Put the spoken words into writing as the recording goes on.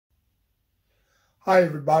Hi,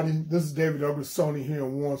 everybody. This is David.agrinsonis here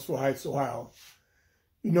in Warrensville Heights, Ohio.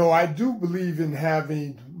 You know, I do believe in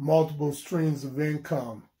having multiple streams of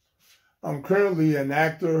income. I'm currently an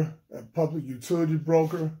actor, a public utility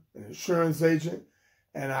broker, an insurance agent,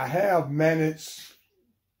 and I have managed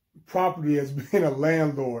property as being a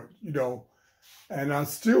landlord, and I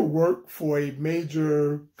still work for a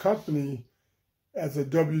major company as a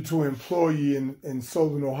W-2 employee in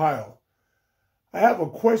Southern Ohio. I have a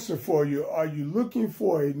question for you. Are you looking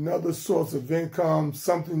for another source of income,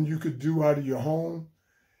 something you could do out of your home?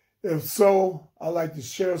 If so, I'd like to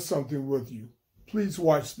share something with you. Please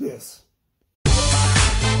watch this.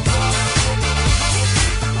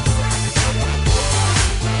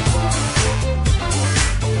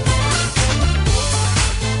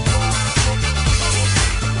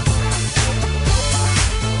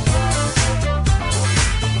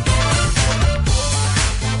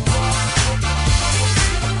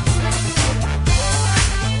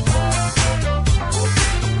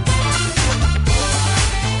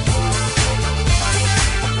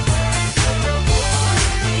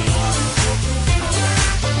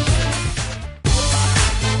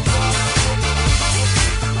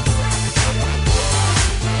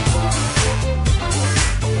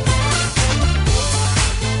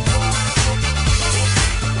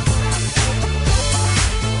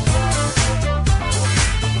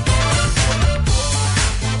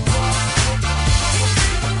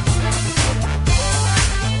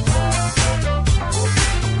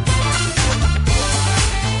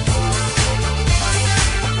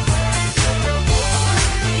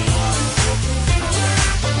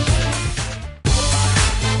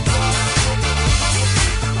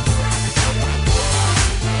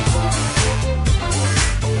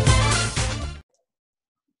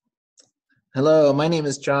 Hello, my name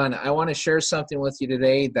is John. I want to share something with you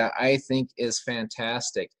today that I think is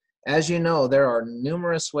fantastic. As you know, there are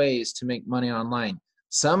numerous ways to make money online.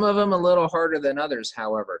 Some of them a little harder than others,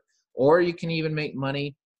 however. Or you can even make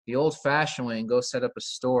money the old-fashioned way and go set up a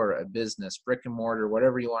store, a business, brick and mortar,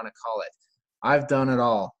 whatever you want to call it. I've done it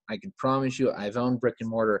all. I can promise you I've owned brick and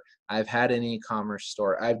mortar. I've had an e-commerce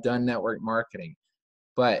store. I've done network marketing.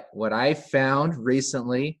 But what I found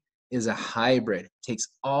recently is a hybrid. It takes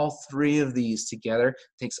all three of these together,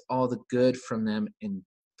 takes all the good from them and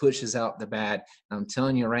pushes out the bad. And I'm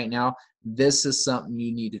telling you right now, this is something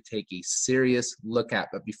you need to take a serious look at.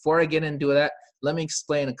 But before I get into that, let me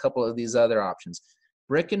explain a couple of these other options.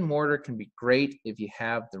 Brick and mortar can be great if you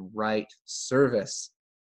have the right service,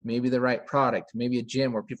 maybe the right product, maybe a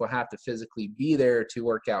gym where people have to physically be there to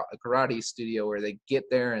work out, a karate studio where they get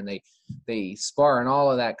there and they spar and all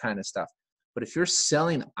of that kind of stuff. But if you're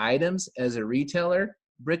selling items as a retailer,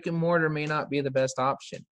 brick and mortar may not be the best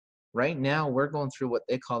option. Right now, we're going through what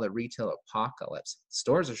they call the retail apocalypse.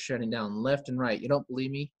 Stores are shutting down left and right. You don't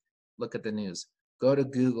believe me? Look at the news. Go to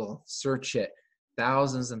Google, search it.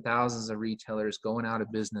 Thousands and thousands of retailers going out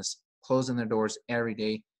of business, closing their doors every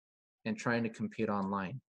day and trying to compete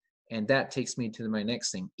online. And that takes me to my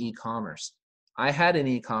next thing, e-commerce. I had an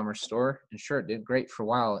e-commerce store, and sure, it did great for a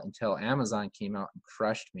while until Amazon came out and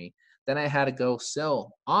crushed me. Then I had to go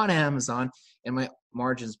sell on Amazon, and my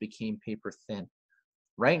margins became paper thin.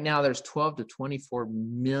 Right now, there's 12 to 24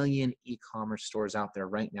 million e-commerce stores out there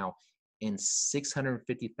right now, and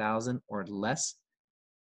 650,000 or less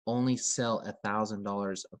only sell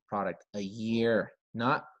 $1,000 of product a year,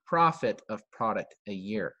 not profit of product a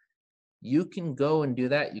year. You can go and do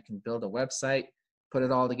that. You can build a website, put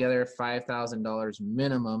it all together, $5,000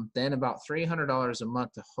 minimum, then about $300 a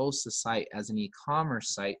month to host the site as an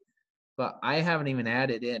e-commerce site. But I haven't even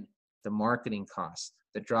added in the marketing costs,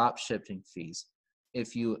 the drop shipping fees.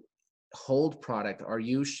 If you hold product, are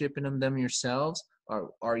you shipping them yourselves?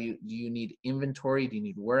 Or do you need inventory? Do you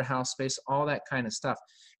need warehouse space? All that kind of stuff.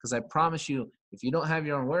 Because I promise you, if you don't have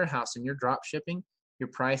your own warehouse and you're drop shipping, your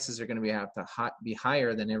prices are going to have to be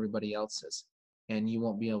higher than everybody else's. And you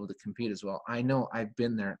won't be able to compete as well. I know, I've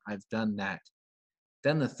been there. I've done that.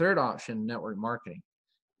 Then the third option, network marketing.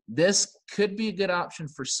 This could be a good option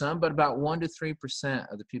for some, but about 1 to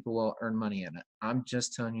 3% of the people will earn money in it. I'm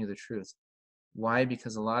just telling you the truth. Why?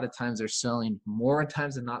 Because a lot of times they're selling, more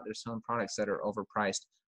times than not, they're selling products that are overpriced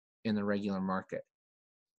in the regular market.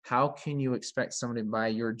 How can you expect somebody to buy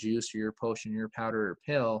your juice or your potion, your powder or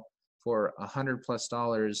pill for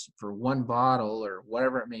 $100+ for one bottle or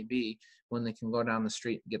whatever it may be when they can go down the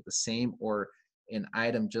street and get the same or an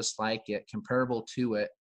item just like it, comparable to it,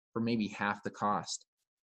 for maybe half the cost?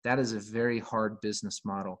 That is a very hard business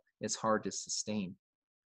model. It's hard to sustain.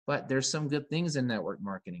 But there's some good things in network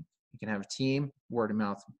marketing. You can have a team, word of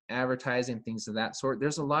mouth advertising, things of that sort.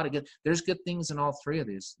 There's a lot of there's good things in all three of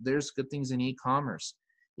these. There's good things in e-commerce.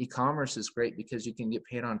 E-commerce is great because you can get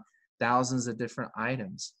paid on thousands of different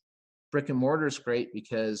items. Brick and mortar is great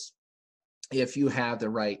because if you have the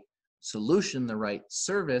right solution, the right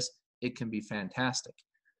service, it can be fantastic.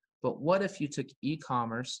 But what if you took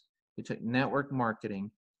e-commerce, you took network marketing,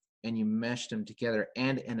 and you meshed them together,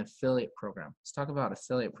 and an affiliate program? Let's talk about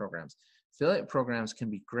affiliate programs. Affiliate programs can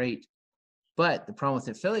be great, but the problem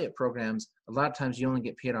with affiliate programs, a lot of times you only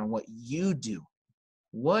get paid on what you do.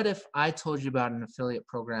 What if I told you about an affiliate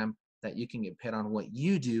program that you can get paid on what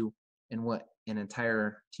you do and what an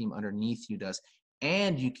entire team underneath you does,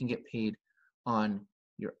 and you can get paid on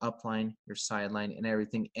your upline, your sideline, and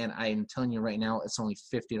everything? And I am telling you right now, it's only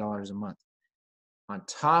 $50 a month. On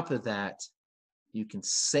top of that, you can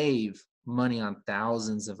save money on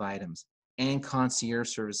thousands of items and concierge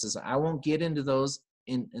services. I won't get into those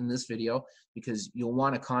in this video because you'll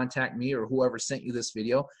want to contact me or whoever sent you this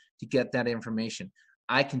video to get that information.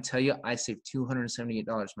 I can tell you I saved $278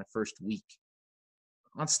 my first week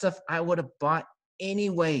on stuff I would have bought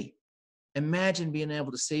anyway. Imagine being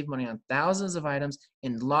able to save money on thousands of items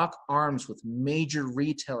and lock arms with major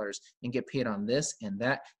retailers and get paid on this and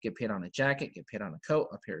that, get paid on a jacket, get paid on a coat,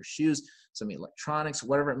 a pair of shoes, some electronics,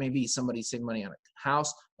 whatever it may be. Somebody saved money on a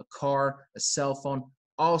house, a car, a cell phone,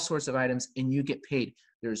 all sorts of items, and you get paid.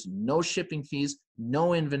 There's no shipping fees,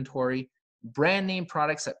 no inventory, brand name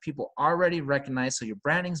products that people already recognize, so your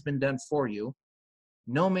branding's been done for you,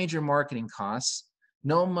 no major marketing costs,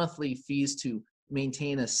 no monthly fees to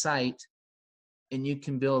maintain a site, and you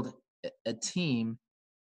can build a team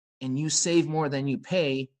and you save more than you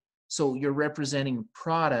pay. So you're representing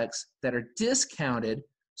products that are discounted,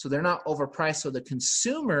 so they're not overpriced. So the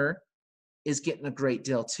consumer is getting a great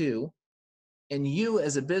deal too. And you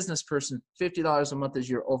as a business person, $50 a month is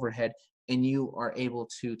your overhead, and you are able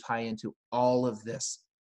to tie into all of this.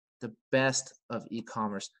 The best of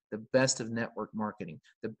e-commerce, the best of network marketing,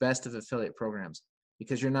 the best of affiliate programs,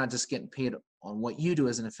 because you're not just getting paid on what you do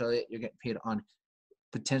as an affiliate, you're getting paid on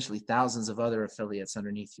potentially thousands of other affiliates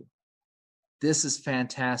underneath you. This is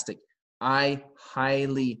fantastic. I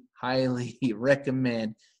highly, highly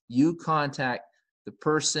recommend you contact the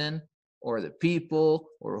person or the people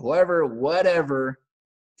or whoever, whatever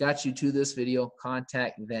got you to this video.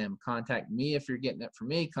 Contact them. Contact me if you're getting it from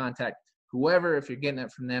me. Contact whoever if you're getting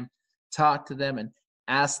it from them. Talk to them and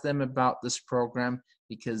ask them about this program,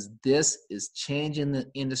 because this is changing the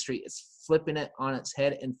industry. It's flipping it on its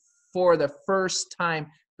head, and for the first time,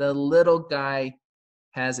 the little guy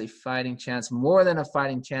has a fighting chance, more than a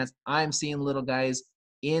fighting chance. I'm seeing little guys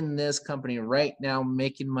in this company right now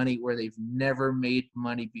making money where they've never made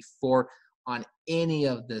money before on any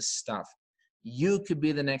of this stuff. You could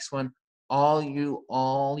be the next one. All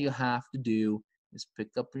you have to do is pick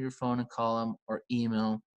up your phone and call them, or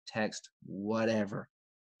email, text, whatever.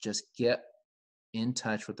 Just get in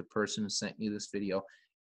touch with the person who sent you this video.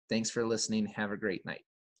 Thanks for listening. Have a great night.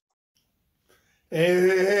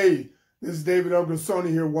 Hey, this is David.agrinsonis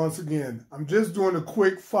here once again. I'm just doing a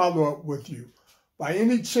quick follow-up with you. By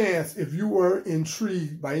any chance, if you were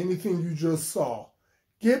intrigued by anything you just saw,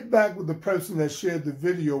 get back with the person that shared the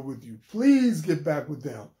video with you. Please get back with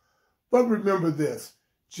them. But remember this,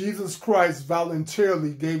 Jesus Christ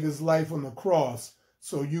voluntarily gave his life on the cross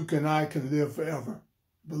so you and I can live forever.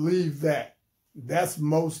 Believe that. That's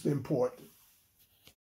most important.